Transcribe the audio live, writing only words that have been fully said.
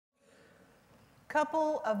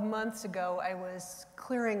Couple of months ago, I was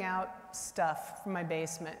clearing out stuff from my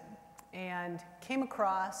basement and came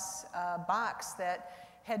across a box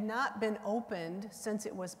that had not been opened since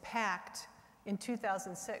it was packed in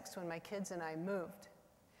 2006 when my kids and I moved.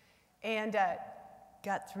 And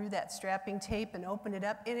got through that strapping tape and opened it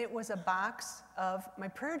up, and it was a box of my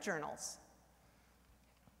prayer journals.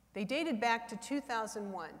 They dated back to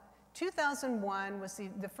 2001. 2001 was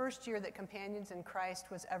the first year that Companions in Christ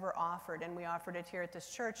was ever offered, and we offered it here at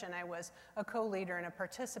this church, and I was a co-leader and a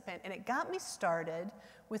participant, and it got me started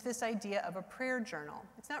with this idea of a prayer journal.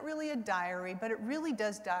 It's not really a diary, but it really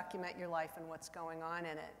does document your life and what's going on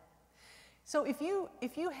in it. So if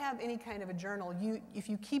you have any kind of a journal, if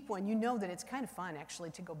you keep one, you know that it's kind of fun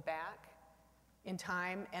actually to go back in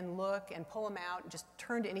time and look and pull them out and just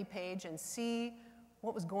turn to any page and see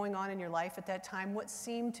what was going on in your life at that time, what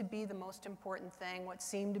seemed to be the most important thing, what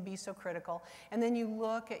seemed to be so critical, and then you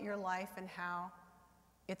look at your life and how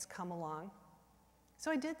it's come along. So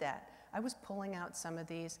I did that. I was pulling out some of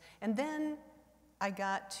these, and then I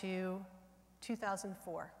got to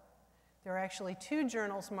 2004. There are actually 2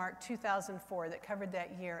 journals marked 2004 that covered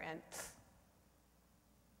that year, and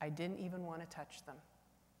I didn't even want to touch them.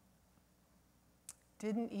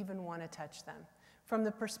 Didn't even want to touch them. From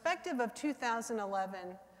the perspective of 2011,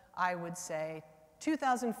 I would say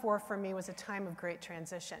 2004 for me was a time of great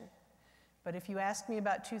transition. But if you asked me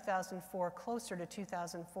about 2004, closer to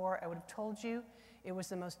 2004, I would have told you it was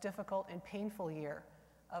the most difficult and painful year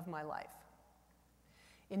of my life.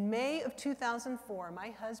 In May of 2004,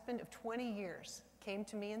 my husband of 20 years came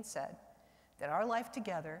to me and said that our life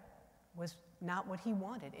together was not what he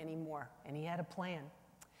wanted anymore, and he had a plan.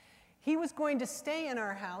 He was going to stay in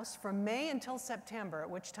our house from May until September, at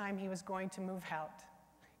which time he was going to move out.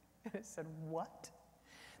 I said, what?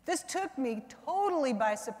 This took me totally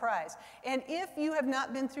by surprise. And if you have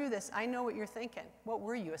not been through this, I know what you're thinking. What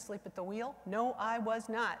were you, asleep at the wheel? No, I was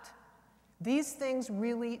not. These things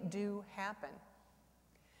really do happen.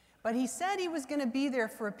 But he said he was going to be there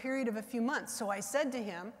for a period of a few months. So I said to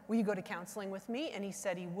him, will you go to counseling with me? And he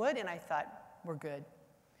said he would, and I thought, we're good.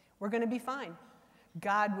 We're going to be fine.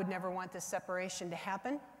 God would never want this separation to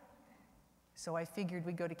happen. So I figured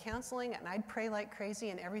we'd go to counseling, and I'd pray like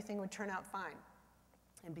crazy, and everything would turn out fine.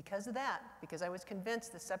 And because of that, because I was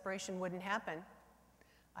convinced the separation wouldn't happen,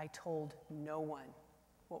 I told no one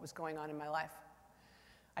what was going on in my life.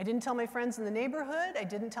 I didn't tell my friends in the neighborhood. I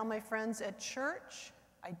didn't tell my friends at church.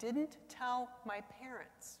 I didn't tell my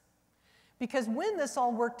parents. Because when this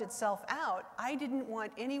all worked itself out, I didn't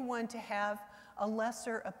want anyone to have a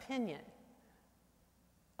lesser opinion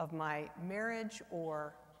of my marriage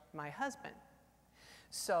or my husband.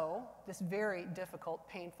 So this very difficult,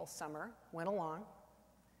 painful summer went along,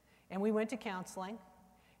 and we went to counseling,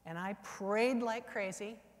 and I prayed like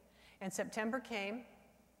crazy, and September came,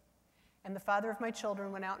 and the father of my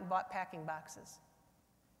children went out and bought packing boxes.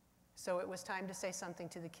 So it was time to say something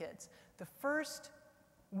to the kids. The first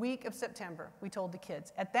week of September, we told the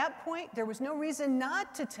kids. At that point, there was no reason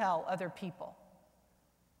not to tell other people.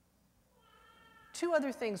 2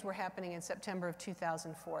 other things were happening in September of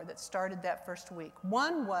 2004 that started that first week.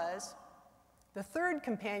 One was the 3rd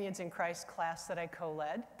Companions in Christ class that I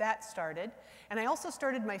co-led. That started. And I also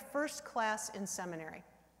started my first class in seminary.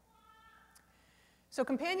 So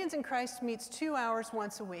Companions in Christ meets 2 hours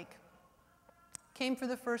once a week. Came for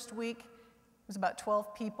the first week. It was about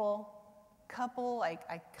 12 people. Couple,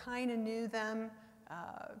 I kind of knew them.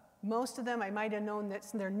 Most of them I might have known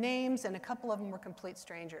their names, and a couple of them were complete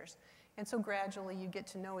strangers. And so gradually you get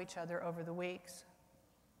to know each other over the weeks.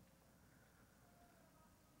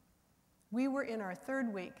 We were in our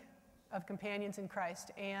 3rd week of Companions in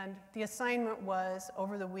Christ, and the assignment was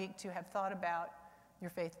over the week to have thought about your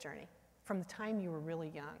faith journey from the time you were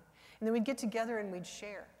really young. And then we'd get together and we'd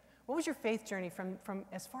share. What was your faith journey from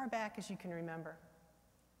as far back as you can remember?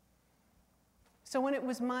 So when it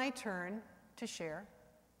was my turn to share,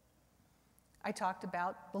 I talked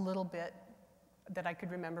about the little bit that I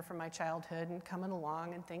could remember from my childhood and coming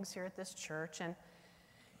along and things here at this church,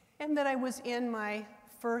 and that I was in my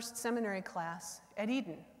first seminary class at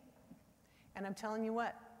Eden. And I'm telling you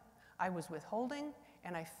what, I was withholding,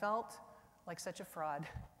 and I felt like such a fraud.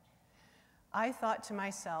 I thought to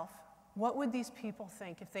myself, what would these people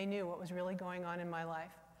think if they knew what was really going on in my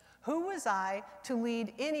life? Who was I to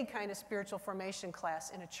lead any kind of spiritual formation class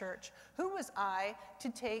in a church? Who was I to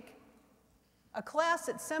take a class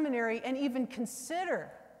at seminary and even consider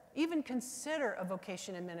a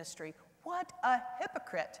vocation in ministry? What a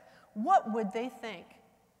hypocrite. What would they think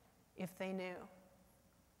if they knew?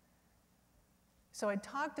 So I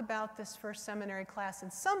talked about this first seminary class,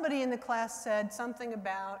 and somebody in the class said something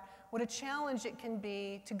about what a challenge it can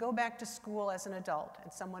be to go back to school as an adult.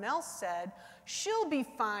 And someone else said, she'll be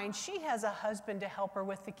fine. She has a husband to help her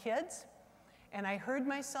with the kids. And I heard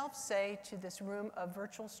myself say to this room of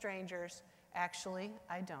virtual strangers, actually,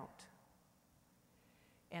 I don't.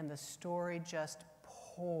 And the story just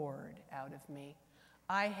poured out of me.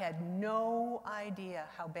 I had no idea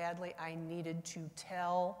how badly I needed to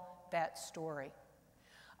tell that story.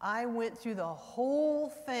 I went through the whole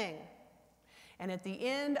thing, and at the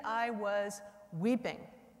end I was weeping,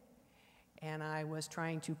 and I was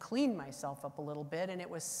trying to clean myself up a little bit, and it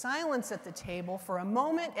was silence at the table for a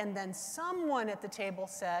moment, and then someone at the table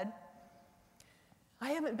said, I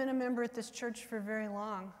haven't been a member at this church for very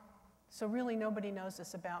long, so really nobody knows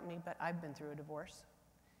this about me, but I've been through a divorce.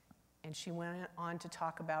 And she went on to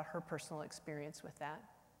talk about her personal experience with that.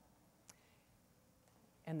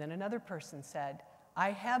 And then another person said,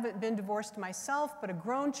 I haven't been divorced myself, but a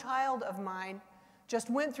grown child of mine just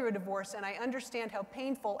went through a divorce, and I understand how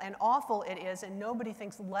painful and awful it is, and nobody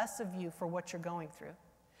thinks less of you for what you're going through.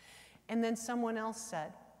 And then someone else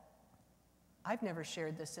said, I've never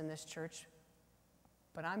shared this in this church,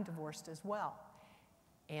 but I'm divorced as well.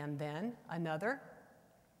 And then another,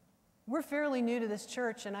 we're fairly new to this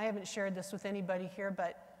church, and I haven't shared this with anybody here,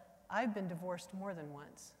 but I've been divorced more than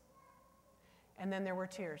once. And then there were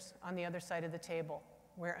tears on the other side of the table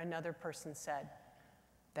where another person said,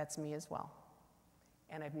 that's me as well.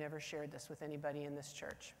 And I've never shared this with anybody in this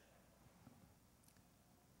church.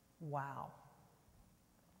 Wow.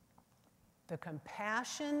 The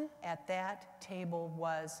compassion at that table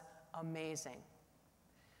was amazing.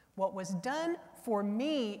 What was done for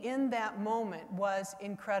me in that moment was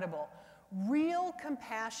incredible. Real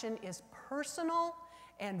compassion is personal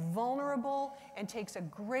and vulnerable and takes a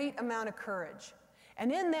great amount of courage.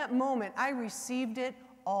 And in that moment, I received it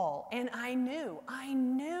all. And I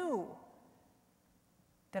knew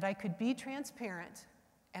that I could be transparent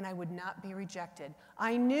and I would not be rejected.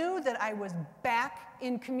 I knew that I was back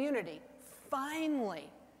in community,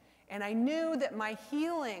 finally. And I knew that my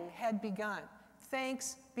healing had begun.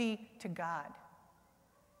 Thanks be to God.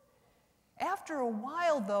 After a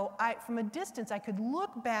while, though, from a distance, I could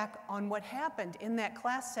look back on what happened in that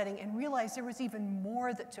class setting and realize there was even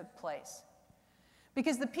more that took place.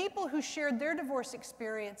 Because the people who shared their divorce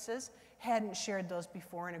experiences hadn't shared those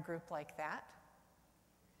before in a group like that.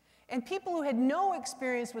 And people who had no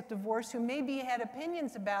experience with divorce, who maybe had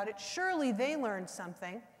opinions about it, surely they learned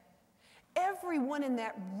something. Everyone in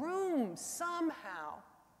that room somehow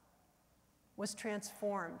was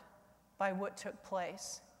transformed by what took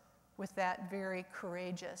place with that very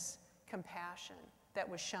courageous compassion that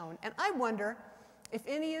was shown. And I wonder if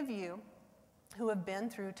any of you who have been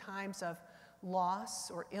through times of loss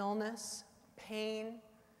or illness, pain,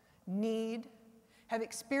 need, have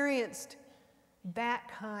experienced that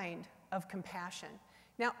kind of compassion.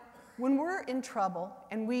 Now, when we're in trouble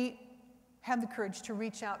and we have the courage to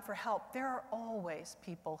reach out for help, there are always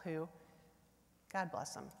people who, God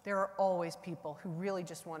bless them, there are always people who really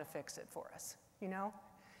just want to fix it for us, you know?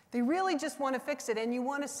 They really just want to fix it, and you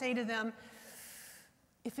want to say to them,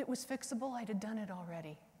 if it was fixable, I'd have done it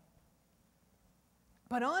already.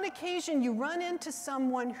 But on occasion, you run into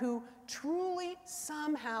someone who truly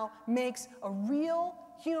somehow makes a real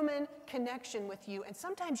human connection with you, and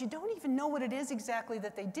sometimes you don't even know what it is exactly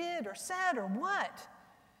that they did or said or what.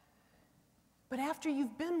 But after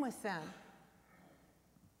you've been with them,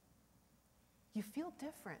 you feel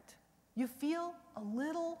different. You feel a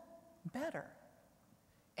little better.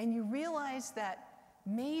 And you realize that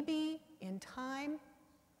maybe in time,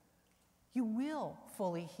 you will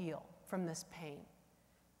fully heal from this pain.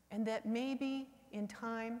 And that maybe in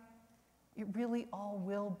time, it really all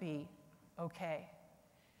will be okay.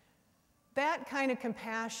 That kind of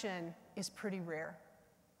compassion is pretty rare.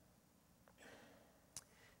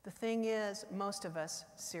 The thing is, most of us,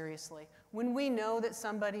 seriously, when we know that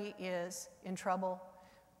somebody is in trouble,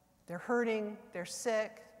 they're hurting, they're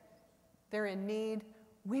sick, they're in need,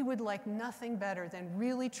 we would like nothing better than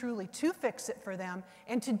really, truly to fix it for them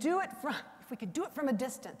and to do it from, if we could do it from a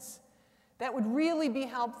distance, that would really be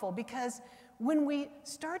helpful, because when we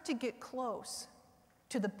start to get close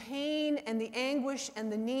to the pain and the anguish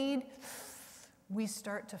and the need, we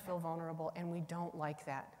start to feel vulnerable, and we don't like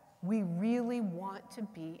that. We really want to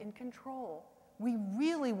be in control. We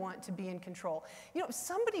really want to be in control. You know, if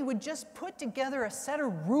somebody would just put together a set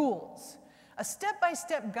of rules, a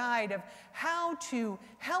step-by-step guide of how to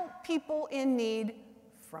help people in need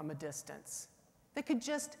from a distance, that could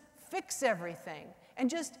just fix everything and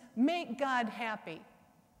just make God happy,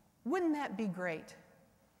 wouldn't that be great?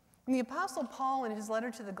 And the Apostle Paul, in his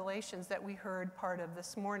letter to the Galatians that we heard part of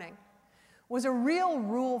this morning, was a real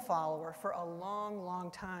rule follower for a long,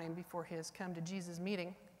 long time before his come to Jesus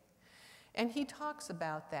meeting. And he talks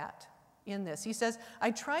about that in this. He says,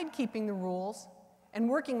 I tried keeping the rules and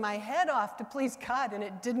working my head off to please God, and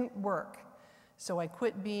it didn't work. So I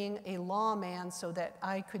quit being a lawman so that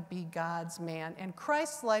I could be God's man. And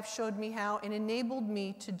Christ's life showed me how and enabled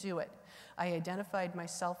me to do it. I identified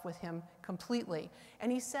myself with him completely.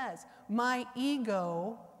 And he says, my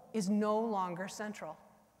ego is no longer central.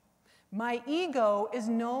 My ego is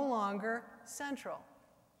no longer central.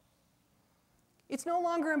 It's no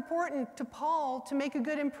longer important to Paul to make a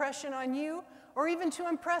good impression on you or even to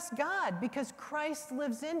impress God because Christ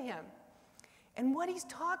lives in him. And what he's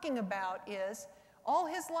talking about is all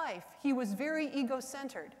his life he was very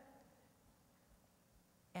ego-centered.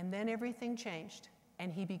 And then everything changed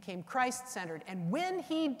and he became Christ-centered. And when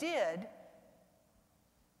he did,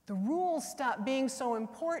 the rules stopped being so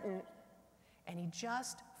important and he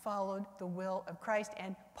just followed the will of Christ.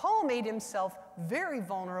 And Paul made himself very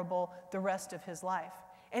vulnerable the rest of his life.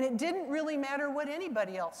 And it didn't really matter what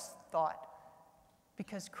anybody else thought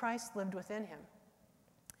because Christ lived within him.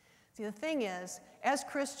 See, the thing is, as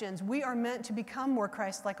Christians, we are meant to become more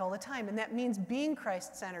Christ-like all the time, and that means being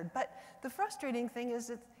Christ-centered. But the frustrating thing is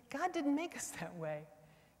that God didn't make us that way.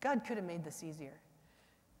 God could have made this easier,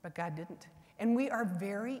 but God didn't. And we are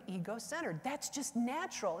very ego-centered. That's just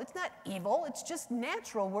natural. It's not evil. It's just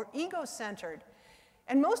natural. We're ego-centered.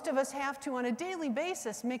 And most of us have to, on a daily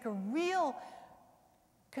basis, make a real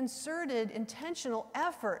concerted, intentional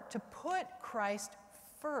effort to put Christ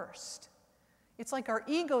first. It's like our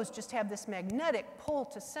egos just have this magnetic pull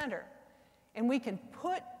to center. And we can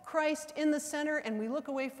put Christ in the center and we look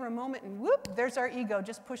away for a moment and whoop, there's our ego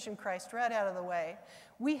just pushing Christ right out of the way.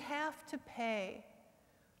 We have to pay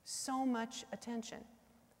so much attention.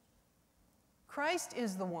 Christ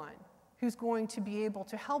is the one who's going to be able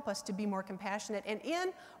to help us to be more compassionate. And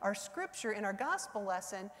in our scripture, in our gospel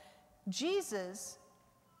lesson, Jesus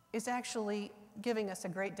is actually giving us a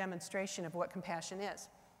great demonstration of what compassion is.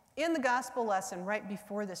 In the gospel lesson, right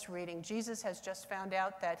before this reading, Jesus has just found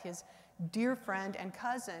out that his dear friend and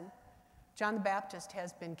cousin, John the Baptist,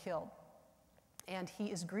 has been killed. And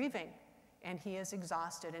he is grieving, and he is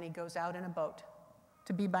exhausted, and he goes out in a boat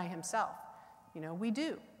to be by himself. You know, we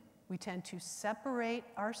do. We tend to separate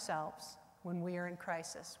ourselves when we are in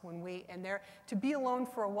crisis. To be alone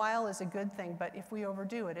for a while is a good thing, but if we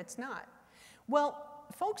overdo it, it's not. Well,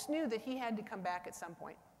 folks knew that he had to come back at some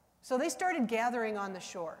point. So they started gathering on the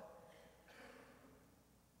shore.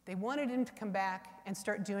 They wanted him to come back and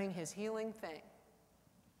start doing his healing thing.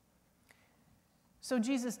 So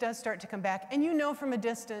Jesus does start to come back, and you know from a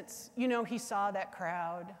distance, you know he saw that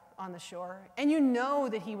crowd on the shore, and you know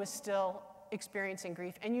that he was still experiencing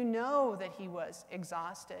grief, and you know that he was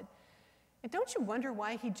exhausted. And don't you wonder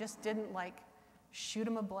why he just didn't shoot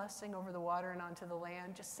him a blessing over the water and onto the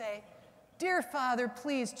land? Just say, dear Father,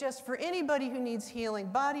 please, just for anybody who needs healing,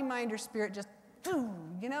 body, mind, or spirit, just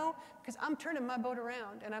because I'm turning my boat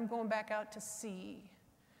around and I'm going back out to sea.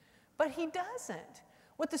 But he doesn't.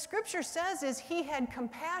 What the scripture says is he had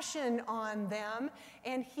compassion on them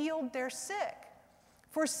and healed their sick.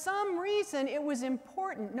 For some reason, it was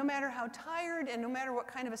important, no matter how tired and no matter what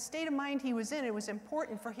kind of a state of mind he was in, it was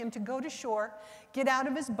important for him to go to shore, get out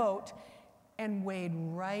of his boat, and wade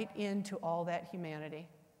right into all that humanity.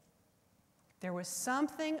 There was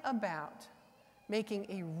something about making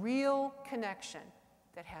a real connection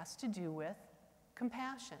that has to do with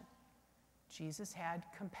compassion. Jesus had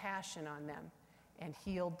compassion on them and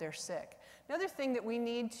healed their sick. Another thing that we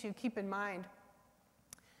need to keep in mind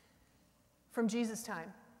from Jesus'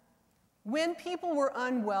 time, when people were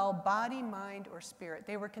unwell, body, mind, or spirit,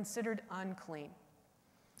 they were considered unclean.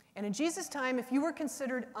 And in Jesus' time, if you were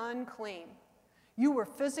considered unclean, you were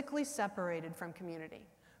physically separated from community,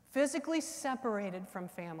 physically separated from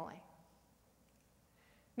family.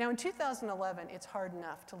 Now, in 2011, it's hard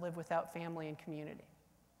enough to live without family and community.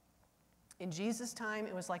 In Jesus' time,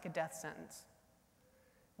 it was like a death sentence.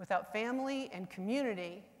 Without family and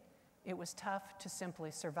community, it was tough to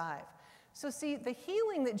simply survive. So see, the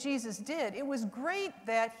healing that Jesus did, it was great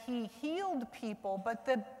that he healed people, but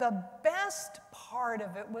the best part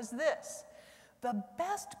of it was this. The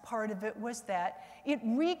best part of it was that it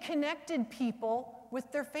reconnected people with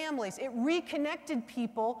their families. It reconnected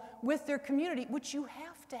people with their community, which you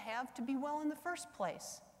have to be well in the first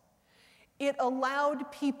place. It allowed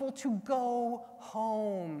people to go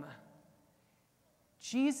home.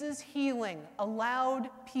 Jesus' healing allowed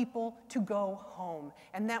people to go home,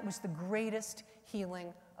 and that was the greatest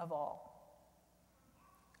healing of all.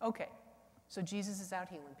 Okay, So Jesus is out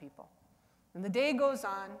healing people. And the day goes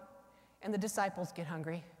on, and the disciples get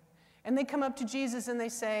hungry. And they come up to Jesus and they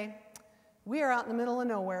say, we are out in the middle of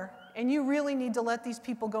nowhere, and you really need to let these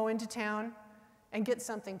people go into town and get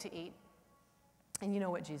something to eat. And you know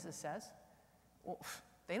what Jesus says? Well,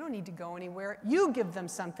 they don't need to go anywhere. You give them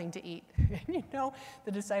something to eat. And you know,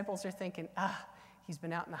 the disciples are thinking, he's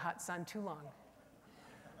been out in the hot sun too long.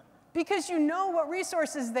 Because you know what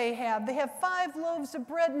resources they have. They have 5 loaves of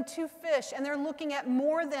bread and 2 fish, and they're looking at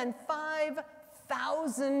more than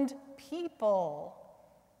 5,000 people.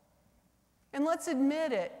 And let's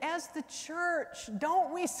admit it, as the church,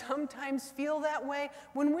 don't we sometimes feel that way?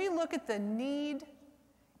 When we look at the need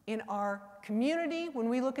in our community, when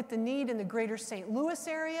we look at the need in the greater St. Louis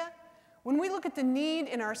area, when we look at the need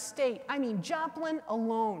in our state, I mean Joplin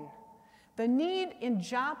alone, the need in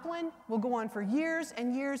Joplin will go on for years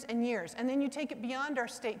and years and years. And then you take it beyond our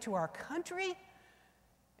state to our country.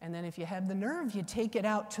 And then if you have the nerve, you take it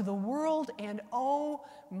out to the world. And oh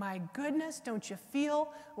my goodness, don't you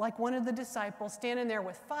feel like one of the disciples standing there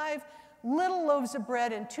with 5 little loaves of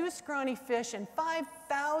bread and 2 scrawny fish and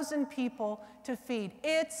 5,000 people to feed?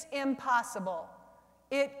 It's impossible.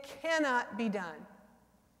 It cannot be done.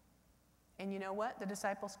 And you know what? The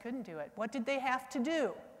disciples couldn't do it. What did they have to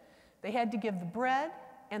do? They had to give the bread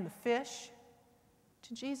and the fish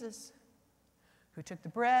to Jesus, who took the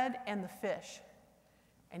bread and the fish,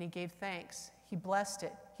 and he gave thanks. He blessed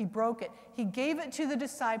it. He broke it. He gave it to the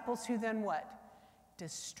disciples, who then what?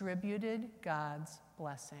 Distributed God's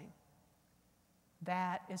blessing.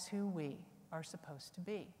 That is who we are supposed to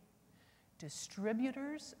be.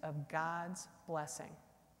 Distributors of God's blessing.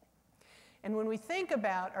 And when we think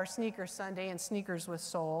about our Sneaker Sunday and Sneakers with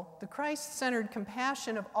Soul, the Christ-centered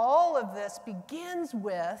compassion of all of this begins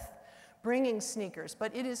with bringing sneakers,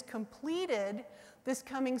 but it is completed this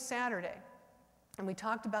coming Saturday. And we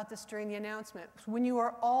talked about this during the announcement. When you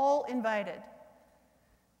are all invited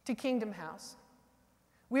to Kingdom House,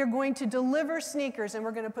 we are going to deliver sneakers, and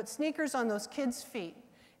we're going to put sneakers on those kids' feet.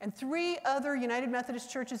 And 3 other United Methodist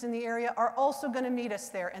churches in the area are also going to meet us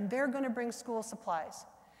there, and they're going to bring school supplies.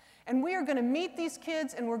 And we are going to meet these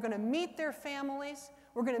kids, and we're going to meet their families.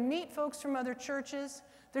 We're going to meet folks from other churches.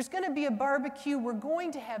 There's going to be a barbecue. We're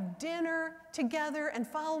going to have dinner together, and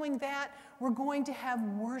following that, we're going to have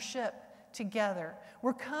worship together.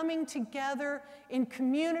 We're coming together in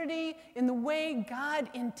community in the way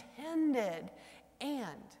God intended,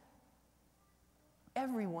 and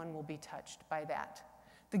everyone will be touched by that.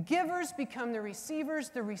 The givers become the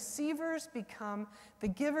receivers become the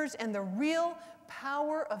givers, and the real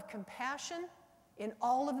power of compassion in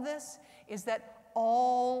all of this is that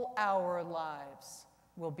all our lives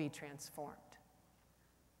will be transformed.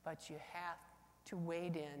 But you have to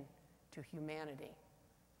wade in to humanity.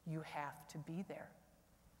 You have to be there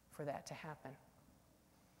for that to happen.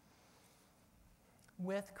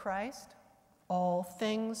 With Christ, all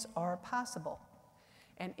things are possible.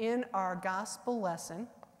 And in our gospel lesson,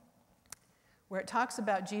 where it talks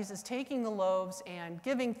about Jesus taking the loaves and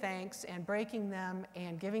giving thanks and breaking them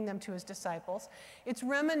and giving them to his disciples, it's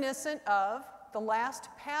reminiscent of the last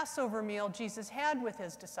Passover meal Jesus had with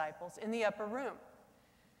his disciples in the upper room,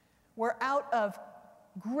 where out of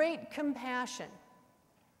great compassion,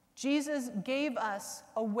 Jesus gave us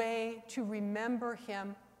a way to remember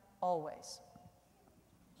him always.